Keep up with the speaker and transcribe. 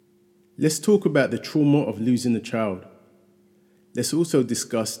Let's talk about the trauma of losing a child. Let's also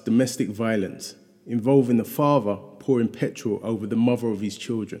discuss domestic violence involving the father pouring petrol over the mother of his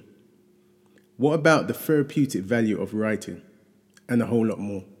children. What about the therapeutic value of writing? And a whole lot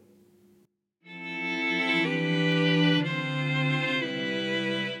more.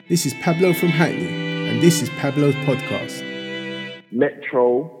 This is Pablo from Hackney, and this is Pablo's podcast.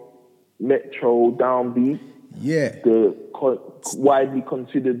 Metro Downbeat. Yeah. Widely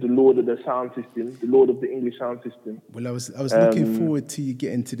considered the Lord of the sound system, the Lord of the English sound system. Well, I was looking forward to you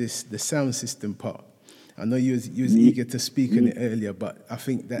getting to the sound system part. I know you was eager to speak on it earlier, but I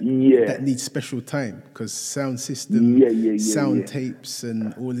think that needs special time because sound system, sound tapes,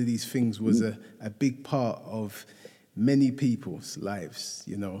 and all of these things was a big part of many people's lives.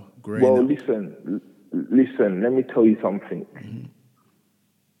 You know, growing up. Listen. Let me tell you something. Mm-hmm.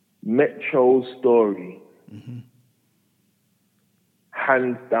 Metro's story. Mm-hmm.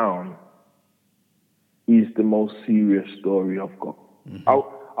 Hands down, is the most serious story I've got. Mm-hmm.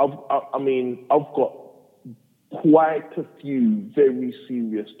 I've got quite a few very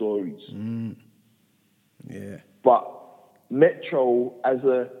serious stories. Mm. Yeah. But Metro, as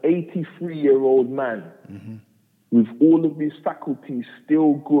a 83-year-old man, mm-hmm. with all of his faculties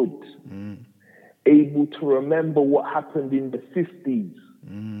still good, able to remember what happened in the 50s.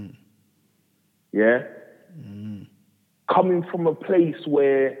 Mm. Yeah. Mm. Coming from a place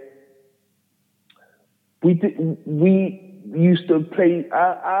where we used to play,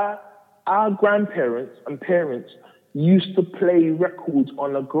 our grandparents and parents used to play records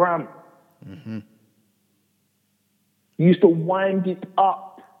on a gram. Mm-hmm. Used to wind it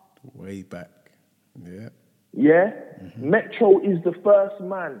up. Way back. Yeah. Yeah? Mm-hmm. Metro is the first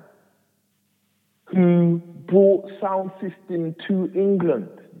man who brought sound system to England.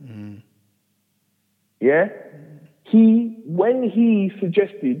 Mm-hmm. Yeah? When he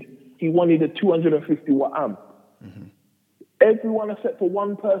suggested he wanted a 250 watt amp, mm-hmm. everyone except for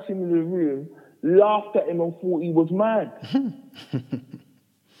one person in the room laughed at him and thought he was mad.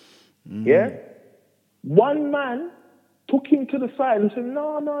 Yeah? One man took him to the side and said,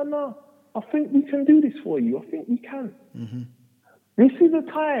 no, I think we can do this for you. I think we can. Mm-hmm. This is a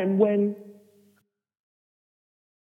time when